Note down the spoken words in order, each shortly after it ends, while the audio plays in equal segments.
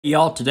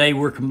Y'all, today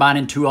we're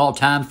combining two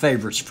all-time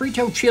favorites,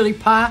 Frito chili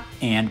pie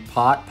and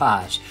pot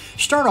pies.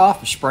 Start off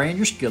by spraying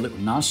your skillet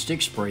with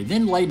non-stick spray,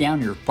 then lay down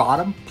your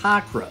bottom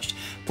pie crust.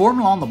 Form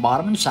along the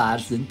bottom and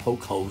sides, then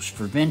poke holes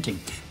for venting.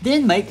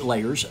 Then make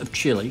layers of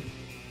chili,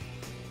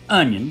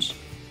 onions,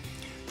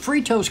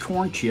 Fritos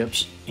corn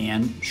chips,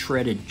 and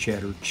shredded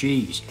cheddar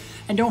cheese.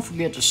 And don't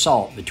forget to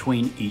salt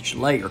between each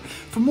layer.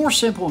 For more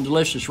simple and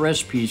delicious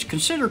recipes,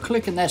 consider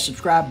clicking that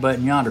subscribe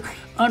button yonder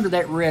under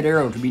that red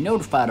arrow to be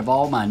notified of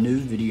all my new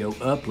video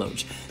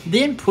uploads.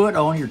 Then put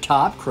on your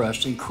top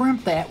crust and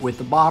crimp that with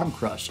the bottom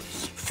crust.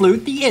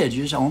 Flute the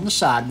edges on the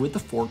side with a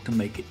fork to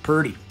make it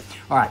pretty.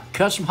 Alright,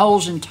 cut some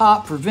holes in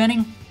top for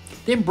venting,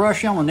 then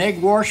brush on an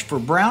egg wash for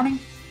browning.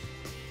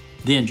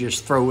 Then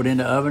just throw it in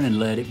the oven and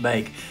let it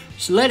bake.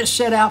 So let it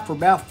set out for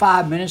about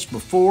 5 minutes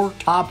before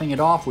topping it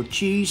off with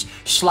cheese,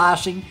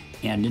 slicing,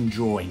 and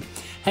enjoying.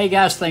 Hey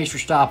guys, thanks for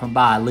stopping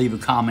by. Leave a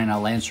comment,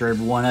 I'll answer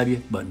every one of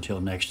you. But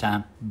until next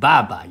time,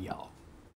 bye-bye y'all.